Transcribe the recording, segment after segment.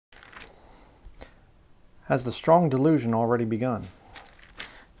Has the strong delusion already begun?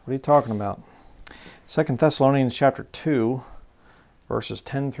 What are you talking about? 2 Thessalonians chapter 2, verses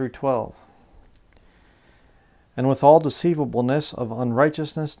 10 through 12. And with all deceivableness of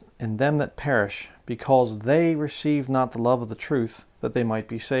unrighteousness in them that perish, because they receive not the love of the truth, that they might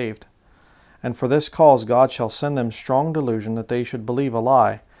be saved. And for this cause God shall send them strong delusion, that they should believe a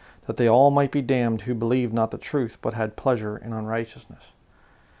lie, that they all might be damned who believed not the truth, but had pleasure in unrighteousness.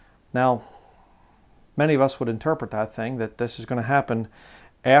 Now, many of us would interpret that thing, that this is going to happen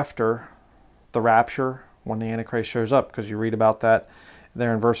after the rapture, when the Antichrist shows up, because you read about that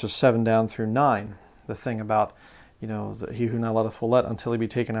there in verses 7 down through 9. The thing about, he who now letteth will let until he be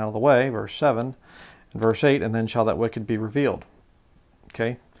taken out of the way, verse 7, and verse 8, and then shall that wicked be revealed.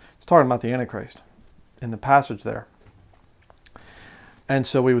 Okay? It's talking about the Antichrist in the passage there. And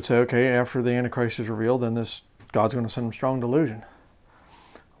so we would say, okay, after the Antichrist is revealed, then God's going to send him strong delusion.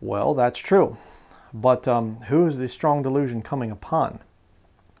 Well, that's true. But who is the strong delusion coming upon?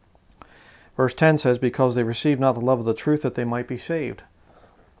 Verse 10 says, because they received not the love of the truth, that they might be saved.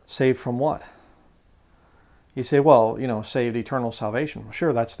 Saved from what? You say, well, saved eternal salvation. Well,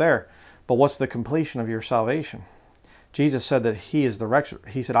 sure, that's there. But what's the completion of your salvation? Jesus said that he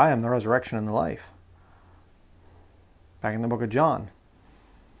said, I am the resurrection and the life. Back in the book of John.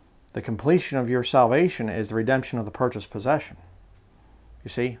 The completion of your salvation is the redemption of the purchased possession. You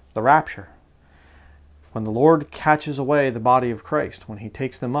see, the rapture. When the Lord catches away the body of Christ, when he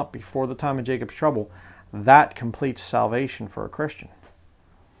takes them up before the time of Jacob's trouble, that completes salvation for a Christian.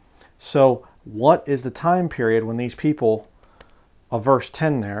 So, what is the time period when these people, of verse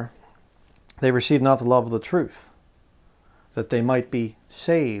 10 there, they receive not the love of the truth, that they might be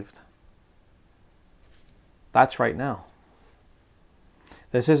saved? That's right now.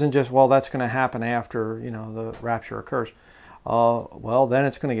 This isn't just, well, that's going to happen after, the rapture occurs. Well, then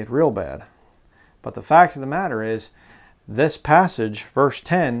it's going to get real bad. But the fact of the matter is, this passage, verse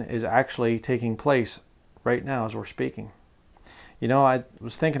 10, is actually taking place right now as we're speaking. I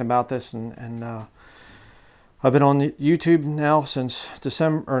was thinking about this, and I've been on YouTube now since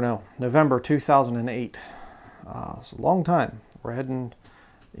November 2008. It's a long time. We're heading,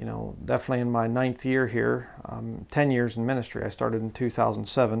 definitely in my 9th year here. 10 years in ministry. I started in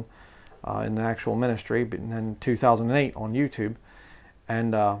 2007 in the actual ministry, and then 2008 on YouTube.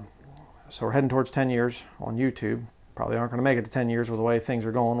 And so we're heading towards 10 years on YouTube. Probably aren't going to make it to 10 years with the way things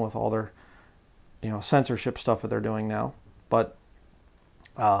are going with all their, censorship stuff that they're doing now. But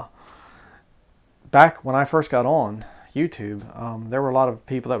back when I first got on YouTube, there were a lot of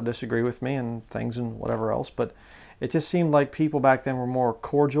people that would disagree with me and things and whatever else. But it just seemed like people back then were more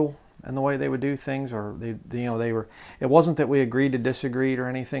cordial in the way they would do things, or they were. It wasn't that we agreed to disagree or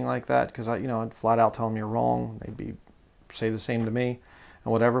anything like that, because I'd flat out tell them you're wrong. They'd say the same to me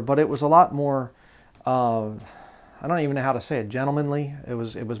and whatever. But it was a lot more. I don't even know how to say it. Gentlemanly. It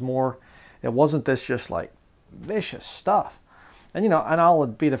was more. It wasn't this just like vicious stuff. And and I'll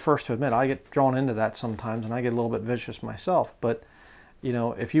be the first to admit I get drawn into that sometimes, and I get a little bit vicious myself. But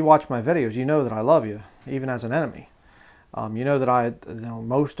if you watch my videos, you know that I love you, even as an enemy. You know that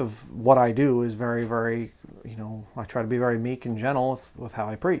most of what I do is very, very, I try to be very meek and gentle with how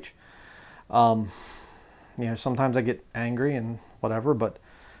I preach. Sometimes I get angry and whatever, but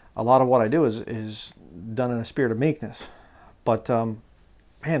a lot of what I do is done in a spirit of meekness. But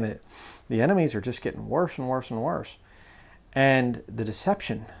man, the enemies are just getting worse and worse and worse. And the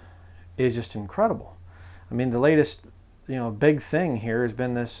deception is just incredible. I mean, the latest, big thing here has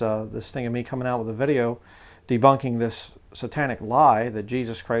been this thing of me coming out with a video debunking this satanic lie that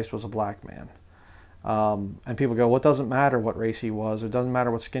Jesus Christ was a black man. And people go, well, it doesn't matter what race he was. It doesn't matter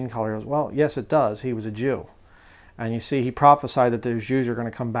what skin color he was. Well, yes, it does. He was a Jew. And you see, he prophesied that those Jews are going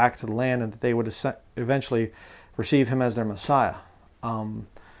to come back to the land and that they would eventually receive him as their Messiah.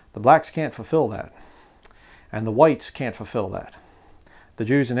 The blacks can't fulfill that. And the whites can't fulfill that. The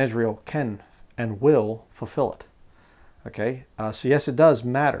Jews in Israel can and will fulfill it. Okay? So yes, it does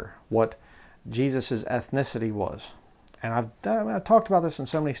matter what Jesus' ethnicity was. And I've talked about this in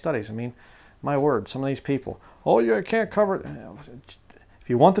so many studies. I mean, my word, some of these people, oh, you can't cover it. If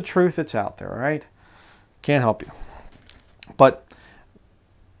you want the truth, it's out there, all right? Can't help you. But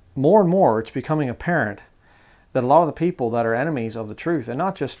more and more, it's becoming apparent that a lot of the people that are enemies of the truth, and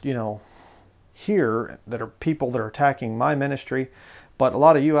not just, here, that are people that are attacking my ministry, but a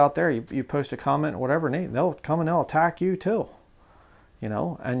lot of you out there, you post a comment or whatever, and they'll come and they'll attack you too.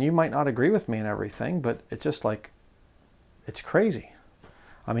 And you might not agree with me and everything, but it's just like, it's crazy.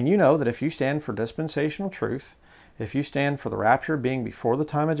 I mean, that if you stand for dispensational truth, if you stand for the rapture being before the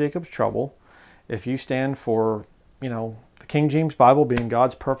time of Jacob's trouble, if you stand for the King James Bible being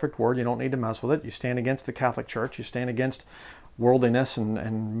God's perfect word, you don't need to mess with it. You stand against the Catholic Church. You stand against worldliness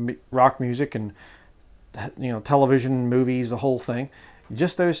and rock music and television, movies, the whole thing.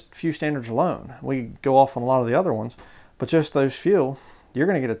 Just those few standards alone. We go off on a lot of the other ones, but just those few, you're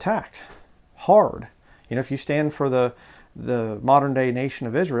going to get attacked hard. If you stand for the modern day nation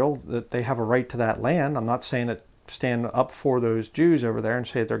of Israel, that they have a right to that land. I'm not saying that stand up for those Jews over there and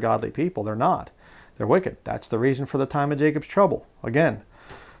say that they're godly people. They're not. They're wicked. That's the reason for the time of Jacob's trouble. Again,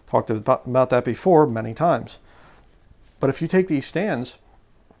 talked about that before many times. But if you take these stands,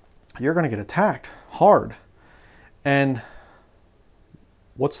 you're going to get attacked hard. And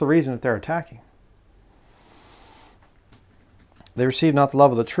what's the reason that they're attacking? They received not the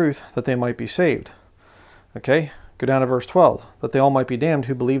love of the truth, that they might be saved. Okay, go down to verse 12. That they all might be damned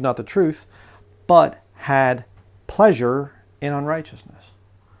who believed not the truth, but had pleasure in unrighteousness.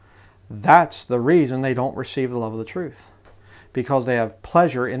 That's the reason they don't receive the love of the truth. Because they have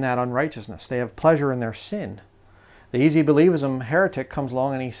pleasure in that unrighteousness. They have pleasure in their sin. The easy believism heretic comes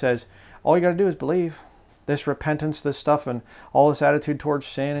along and he says, all you got to do is believe. This repentance, this stuff, and all this attitude towards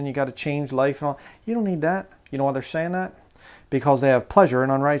sin, and you got to change life and all. You don't need that. You know why they're saying that? Because they have pleasure in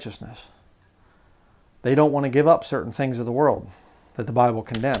unrighteousness. They don't want to give up certain things of the world that the Bible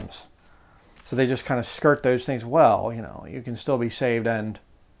condemns. So they just kind of skirt those things. Well, you can still be saved and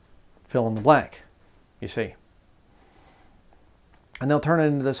fill in the blank, you see. And they'll turn it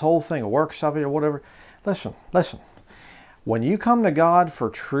into this whole thing, a work salvation or whatever. Listen. When you come to God for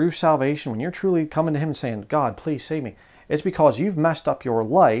true salvation, when you're truly coming to Him and saying, God, please save me, it's because you've messed up your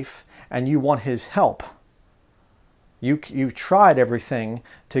life and you want His help. You've tried everything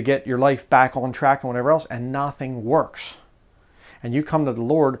to get your life back on track and whatever else, and nothing works. And you come to the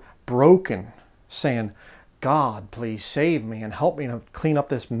Lord broken, saying, God, please save me and help me to clean up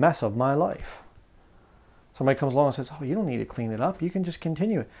this mess of my life. Somebody comes along and says, oh, you don't need to clean it up. You can just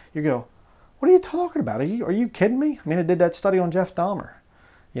continue it. You go, what are you talking about? Are you kidding me? I mean, I did that study on Jeff Dahmer.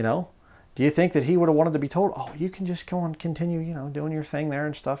 Do you think that he would have wanted to be told, oh, you can just go and continue, doing your thing there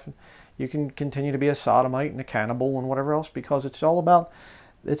and stuff. And you can continue to be a sodomite and a cannibal and whatever else, because it's all about,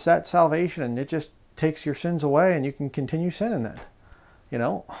 it's that salvation, and it just takes your sins away and you can continue sinning then.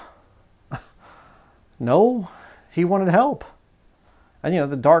 No, he wanted help.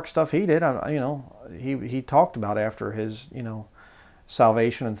 And, the dark stuff he did, he talked about after his,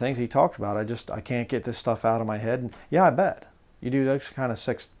 salvation and things he talked about. I can't get this stuff out of my head. And yeah, I bet. You do those kind of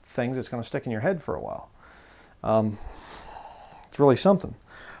 6 things, it's going to stick in your head for a while. It's really something.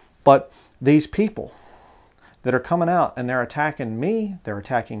 But these people that are coming out and they're attacking me, they're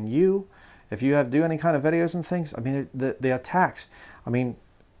attacking you. If you do any kind of videos and things, I mean, the attacks, I mean,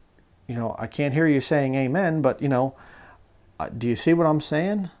 I can't hear you saying amen, but, do you see what I'm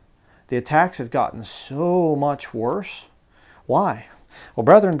saying? The attacks have gotten so much worse. Why? Well,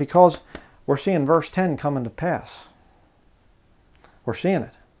 brethren, because we're seeing verse 10 coming to pass. We're seeing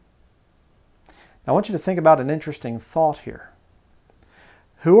it. Now, I want you to think about an interesting thought here.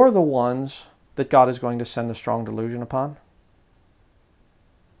 Who are the ones that God is going to send a strong delusion upon?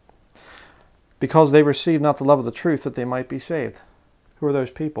 Because they received not the love of the truth, that they might be saved. Who are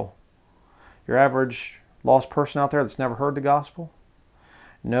those people? Your average lost person out there that's never heard the gospel?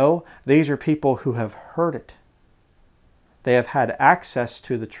 No, these are people who have heard it. They have had access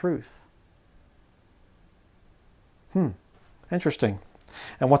to the truth. Interesting.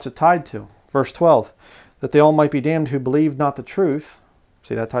 And what's it tied to? Verse 12, that they all might be damned who believed not the truth.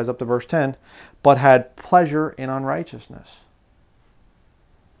 See, that ties up to verse 10. But had pleasure in unrighteousness.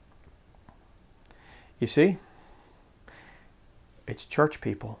 You see? It's church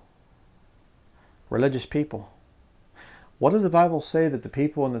people. Religious people. What does the Bible say that the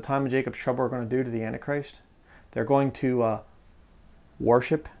people in the time of Jacob's trouble are going to do to the Antichrist? They're going to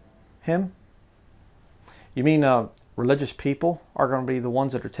worship him. You mean religious people are going to be the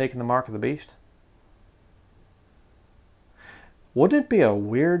ones that are taking the mark of the beast? Wouldn't it be a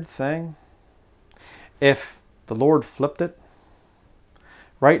weird thing if the Lord flipped it?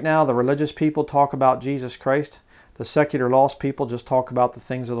 Right now, the religious people talk about Jesus Christ. The secular lost people just talk about the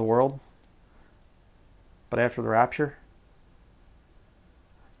things of the world. But after the rapture,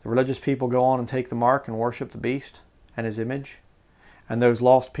 the religious people go on and take the mark and worship the beast and his image. And those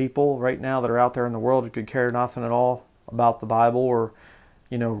lost people right now that are out there in the world who could care nothing at all about the Bible or,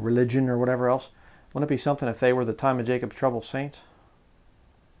 religion or whatever else. Wouldn't it be something if they were the time of Jacob's trouble saints?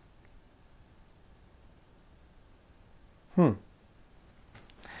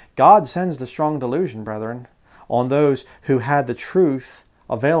 God sends the strong delusion, brethren, on those who had the truth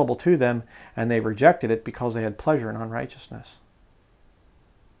available to them, and they rejected it because they had pleasure in unrighteousness.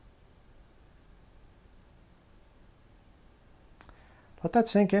 Let that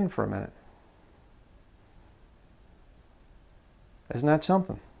sink in for a minute. Isn't that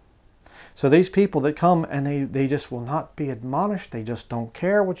something? So these people that come and they just will not be admonished. They just don't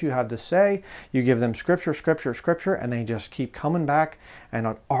care what you have to say. You give them scripture, scripture, scripture, and they just keep coming back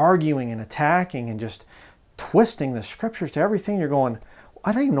and arguing and attacking and just twisting the scriptures to everything. You're going,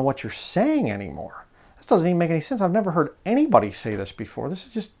 I don't even know what you're saying anymore. This doesn't even make any sense. I've never heard anybody say this before. This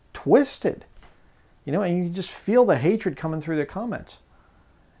is just twisted. You know, and you just feel the hatred coming through their comments.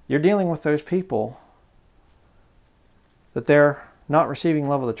 You're dealing with those people that they're not receiving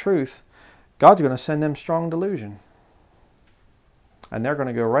love of the truth. God's going to send them strong delusion. And they're going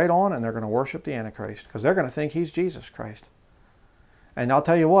to go right on and they're going to worship the Antichrist because they're going to think he's Jesus Christ. And I'll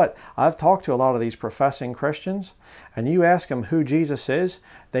tell you what, I've talked to a lot of these professing Christians, and you ask them who Jesus is,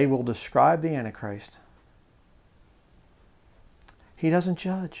 they will describe the Antichrist. He doesn't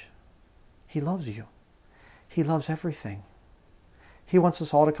judge. He loves you. He loves everything. He wants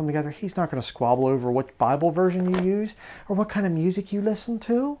us all to come together. He's not going to squabble over what Bible version you use or what kind of music you listen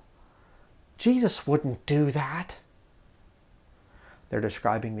to. Jesus wouldn't do that. They're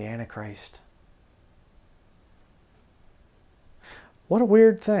describing the Antichrist. What a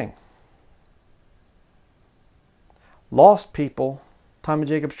weird thing. Lost people, time of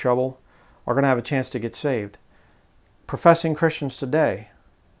Jacob's trouble, are going to have a chance to get saved. Professing Christians today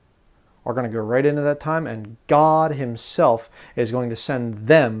are going to go right into that time, and God himself is going to send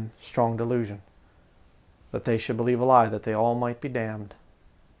them strong delusion that they should believe a lie, that they all might be damned.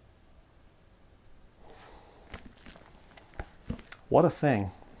 What a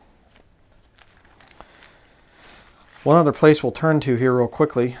thing. One other place we'll turn to here real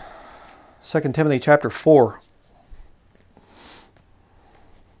quickly. 2 Timothy chapter 4.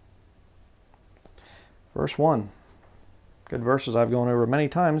 Verse 1. Good verses I've gone over many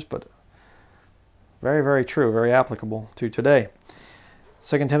times, but very, very true, very applicable to today.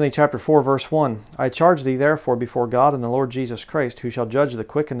 2 Timothy chapter 4, verse 1. I charge thee therefore before God and the Lord Jesus Christ, who shall judge the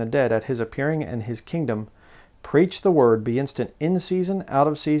quick and the dead at his appearing and his kingdom, preach the word, be instant in season, out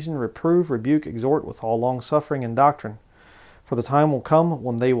of season, reprove, rebuke, exhort with all longsuffering and doctrine. For the time will come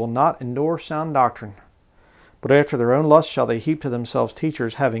when they will not endure sound doctrine, but after their own lust shall they heap to themselves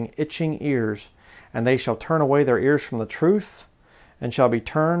teachers having itching ears, and they shall turn away their ears from the truth, and shall be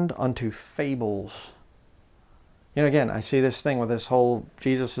turned unto fables. You know, again, I see this thing with this whole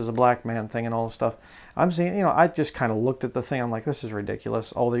Jesus is a black man thing and all this stuff. I'm seeing, you know, I just kind of looked at the thing. I'm like, this is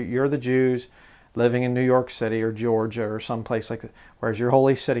ridiculous. You're the Jews living in New York City or Georgia or someplace like that. Where's your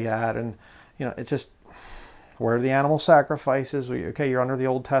holy city at? And, you know, it's just, where are the animal sacrifices? Okay, you're under the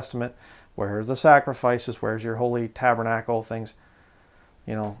Old Testament. Where's the sacrifices? Where's your holy tabernacle things?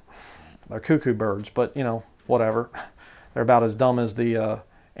 You know, they're cuckoo birds, but, you know, whatever. They're about as dumb as the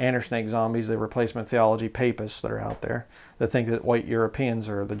Andersnake zombies, the replacement theology papists that are out there that think that white Europeans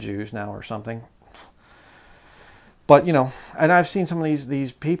are the Jews now or something. But, you know, and I've seen some of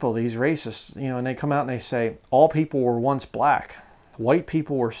these people, these racists, you know, and they come out and they say, all people were once black. White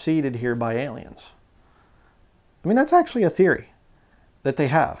people were seeded here by aliens. I mean, that's actually a theory that they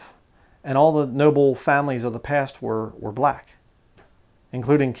have. And all the noble families of the past were black,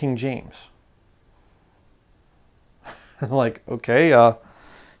 including King James. Like, okay,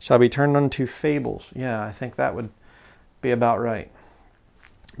 shall be turned unto fables. Yeah, I think that would be about right.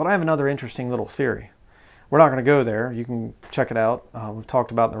 But I have another interesting little theory. We're not going to go there. You can check it out. We've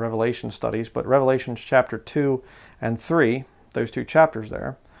talked about in the Revelation studies, but Revelations chapter 2 and 3, those two chapters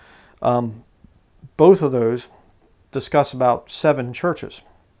there, both of those discuss about 7 churches.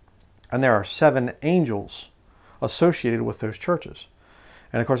 And there are 7 angels associated with those churches.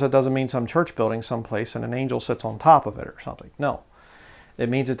 And of course, that doesn't mean some church building someplace and an angel sits on top of it or something. No. It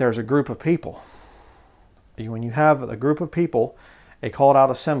means that there's a group of people. When you have a group of people, a called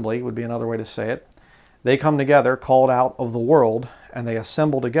out assembly would be another way to say it. They come together, called out of the world, and they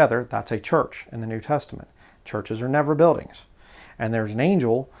assemble together. That's a church in the New Testament. Churches are never buildings. And there's an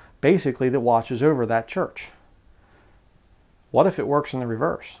angel, basically, that watches over that church. What if it works in the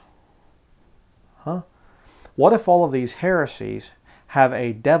reverse? Huh? What if all of these heresies have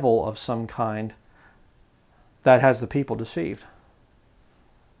a devil of some kind that has the people deceived?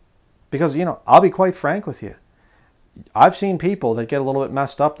 Because, you know, I'll be quite frank with you. I've seen people that get a little bit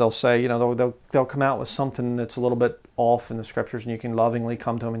messed up. They'll say, you know, they'll come out with something that's a little bit off in the scriptures, and you can lovingly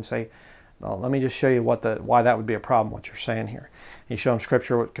come to them and say, well, let me just show you why that would be a problem, what you're saying here. And you show them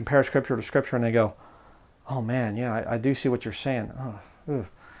scripture, compare scripture to scripture, and they go, oh man, yeah, I do see what you're saying. Oh,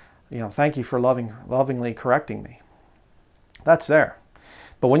 you know, thank you for lovingly correcting me. That's there.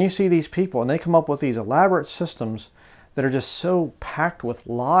 But when you see these people and they come up with these elaborate systems that are just so packed with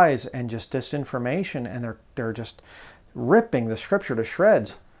lies and just disinformation, and they're just ripping the scripture to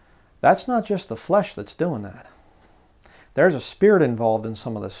shreds, that's not just the flesh that's doing that. There's a spirit involved in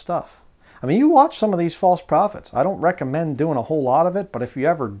some of this stuff. I mean, you watch some of these false prophets. I don't recommend doing a whole lot of it, but if you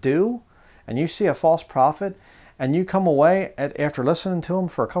ever do, and you see a false prophet, and you come away after listening to him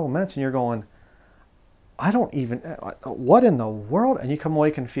for a couple minutes, and you're going, what in the world? And you come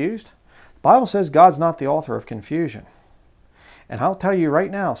away confused. The Bible says God's not the author of confusion. And I'll tell you right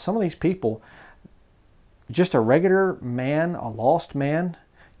now, some of these people, just a regular man, a lost man,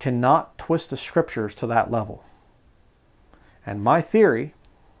 cannot twist the scriptures to that level. And my theory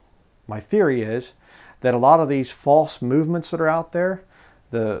is that a lot of these false movements that are out there,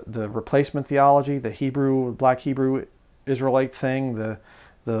 the replacement theology, the black Hebrew Israelite thing, the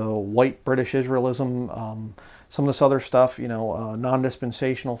white British Israelism, some of this other stuff,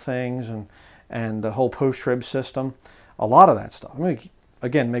 non-dispensational things, and the whole post-trib system, a lot of that stuff. I'm going to,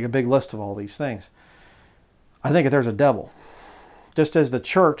 again, make a big list of all these things. I think that there's a devil. Just as the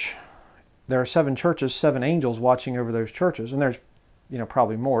church, there are 7 churches, 7 angels watching over those churches, and there's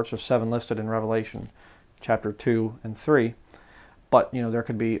probably more. It's just 7 listed in Revelation chapter 2 and 3. But there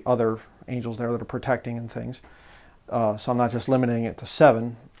could be other angels there that are protecting and things. So I'm not just limiting it to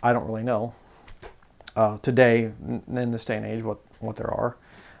 7. I don't really know today in this day and age what there are.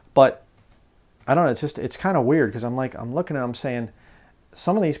 But I don't know. It's kind of weird because I'm looking at them saying,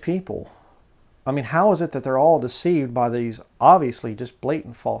 some of these people, I mean, how is it that they're all deceived by these obviously just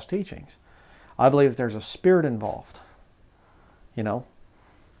blatant false teachings? I believe that there's a spirit involved.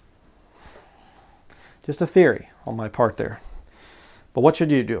 Just a theory on my part there. But what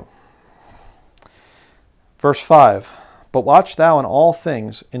should you do? Verse 5, but watch thou in all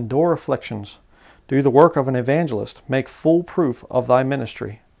things, endure afflictions, do the work of an evangelist, make full proof of thy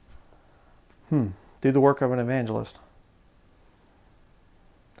ministry. Do the work of an evangelist.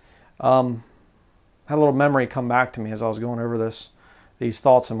 Had a little memory come back to me as I was going over these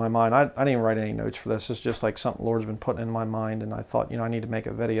thoughts in my mind. I didn't even write any notes for this. It's just like something the Lord's been putting in my mind, and I thought, I need to make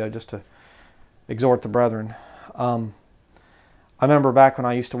a video just to exhort the brethren. I remember back when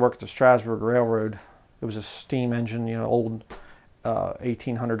I used to work at the Strasburg Railroad, it was a steam engine, old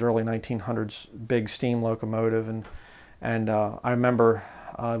 1800s, early 1900s, big steam locomotive, and I remember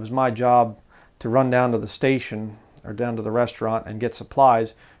it was my job to run down to the station or down to the restaurant and get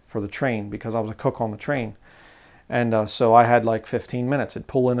supplies for the train because I was a cook on the train. And so I had like 15 minutes. It'd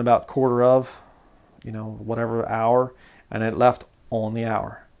pull in about quarter of, whatever hour, and it left on the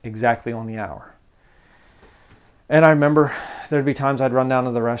hour, exactly on the hour. And I remember there'd be times I'd run down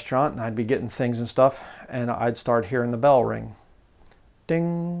to the restaurant and I'd be getting things and stuff, and I'd start hearing the bell ring.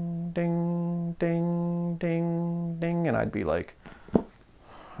 Ding, ding, ding, ding, ding. And I'd be like,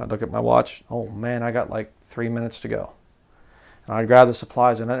 I'd look at my watch. Oh man, I got like 3 minutes to go. And I'd grab the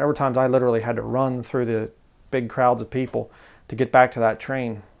supplies, and there were times I literally had to run through the big crowds of people to get back to that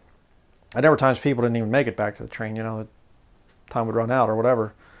train. And there were times people didn't even make it back to the train, the time would run out or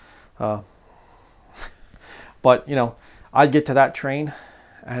whatever. But, I'd get to that train,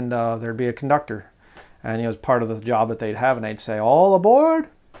 and there'd be a conductor. And it was part of the job that they'd have, and they'd say, all aboard.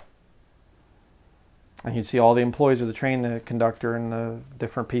 And you'd see all the employees of the train, the conductor and the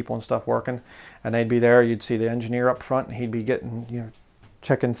different people and stuff working. And they'd be there. You'd see the engineer up front, and he'd be getting,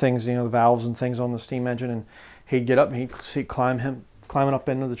 checking things, the valves and things on the steam engine. And he'd get up, and he'd see climbing up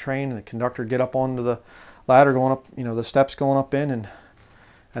into the train, and the conductor would get up onto the ladder going up, the steps going up in,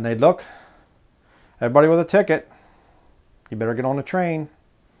 and they'd look. Everybody with a ticket, you better get on the train.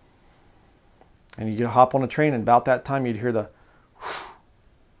 And you hop on the train, and about that time you'd hear the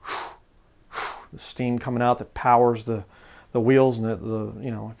steam coming out that powers the wheels, and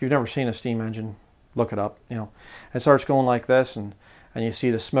if you've never seen a steam engine, look it up. It starts going like this, and you see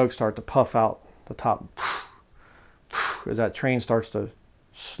the smoke start to puff out the top as that train starts to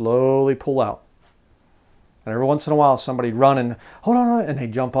slowly pull out. And every once in a while, somebody'd run and hold on, and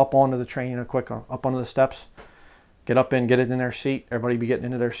they'd jump up onto the train, quick up onto the steps, get up in, get it in their seat. Everybody be getting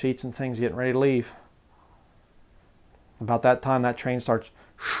into their seats and things, getting ready to leave. About that time, that train starts,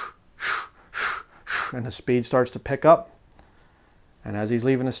 and the speed starts to pick up. And as he's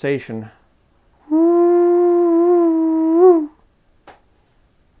leaving the station,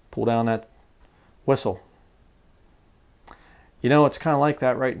 pull down that whistle. It's kind of like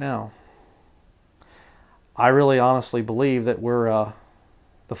that right now. I really honestly believe that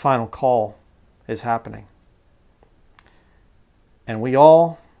the final call is happening. And we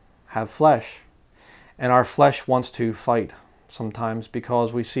all have flesh. And our flesh wants to fight sometimes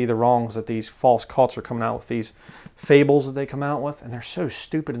because we see the wrongs that these false cults are coming out with, these fables that they come out with, and they're so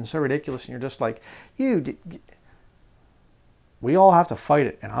stupid and so ridiculous, and you're just like, we all have to fight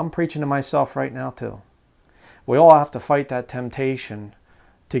it. And I'm preaching to myself right now too. We all have to fight that temptation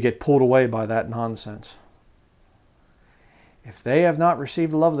to get pulled away by that nonsense. If they have not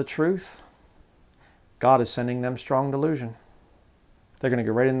received the love of the truth, God is sending them strong delusion. They're going to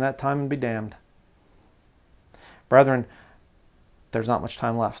get right in that time and be damned. Brethren, there's not much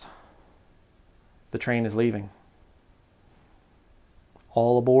time left. The train is leaving.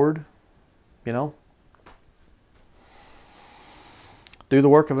 All aboard, you know. Do the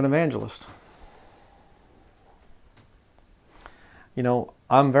work of an evangelist. You know,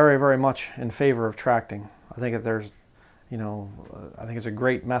 I'm very, very much in favor of tracting. I think that there's, I think it's a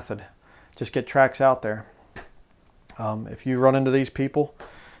great method. Just get tracts out there. If you run into these people,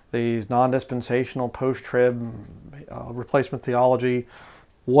 these non-dispensational, post-trib, replacement theology,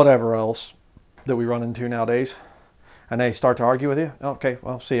 whatever else that we run into nowadays, and they start to argue with you, okay,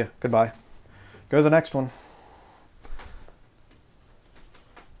 well, see you, goodbye. Go to the next one.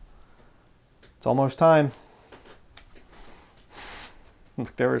 It's almost time.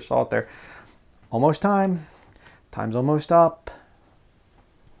 There, saw it there. Almost time. Time's almost up.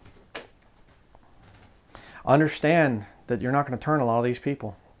 Understand that you're not going to turn a lot of these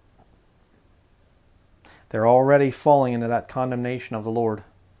people. They're already falling into that condemnation of the Lord.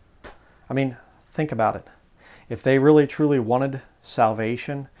 I mean, think about it. If they really truly wanted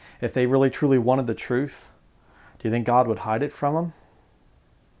salvation, if they really truly wanted the truth, do you think God would hide it from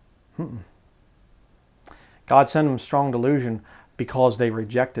them? God sent them strong delusion because they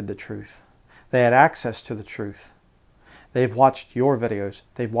rejected the truth. They had access to the truth. They've watched your videos.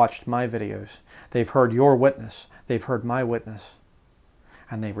 They've watched my videos. They've heard your witness. They've heard my witness.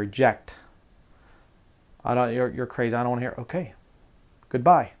 And they reject. You're crazy. I don't want to hear. Okay.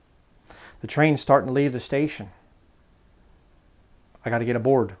 Goodbye. The train's starting to leave the station. I got to get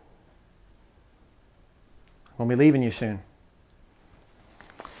aboard. We'll be leaving you soon.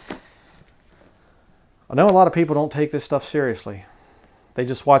 I know a lot of people don't take this stuff seriously. They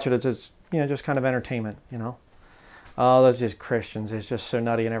just watch it as just kind of entertainment, Oh, those just Christians. It's just so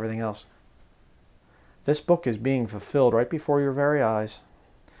nutty and everything else. This book is being fulfilled right before your very eyes.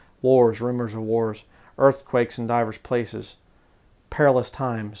 Wars, rumors of wars, earthquakes in divers places, perilous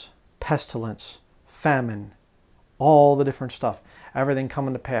times, pestilence, famine, all the different stuff. Everything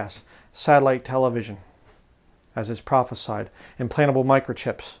coming to pass. Satellite television, as is prophesied. Implantable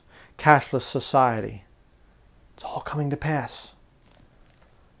microchips. Cashless society. It's all coming to pass.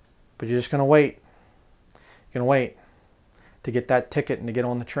 But you're just going to wait. You're going to wait to get that ticket and to get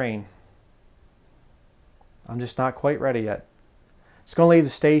on the train. I'm just not quite ready yet. It's going to leave the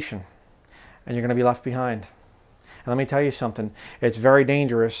station and you're going to be left behind. And let me tell you something. It's very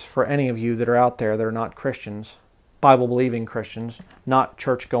dangerous for any of you that are out there that are not Christians, Bible-believing Christians, not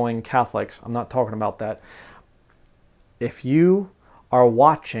church-going Catholics. I'm not talking about that. If you are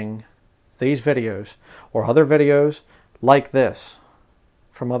watching these videos or other videos like this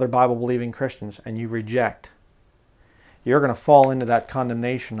from other Bible-believing Christians and you reject, you're going to fall into that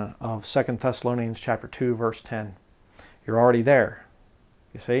condemnation of 2 Thessalonians chapter 2, verse 10. You're already there,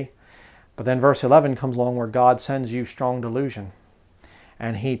 you see? But then verse 11 comes along where God sends you strong delusion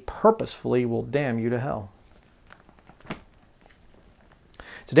and He purposefully will damn you to hell.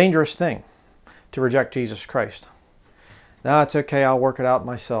 It's a dangerous thing to reject Jesus Christ. No, it's okay, I'll work it out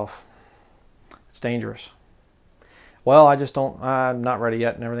myself. It's dangerous. Well, I'm not ready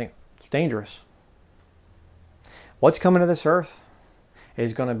yet and everything. It's dangerous. What's coming to this earth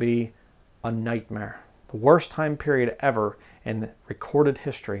is going to be a nightmare. The worst time period ever in recorded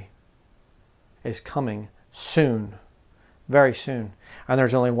history is coming soon, very soon. And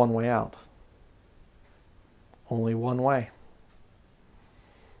there's only one way out. Only one way.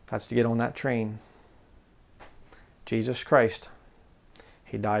 That's to get on that train. Jesus Christ.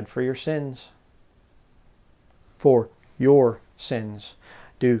 He died for your sins. For your sins.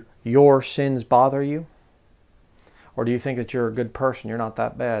 Do your sins bother you? Or do you think that you're a good person? You're not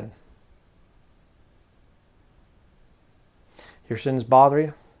that bad. Your sins bother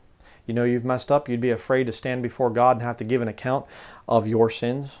you? You know you've messed up? You'd be afraid to stand before God and have to give an account of your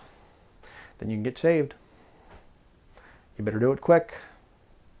sins? Then you can get saved. You better do it quick.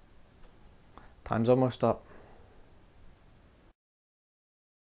 Time's almost up.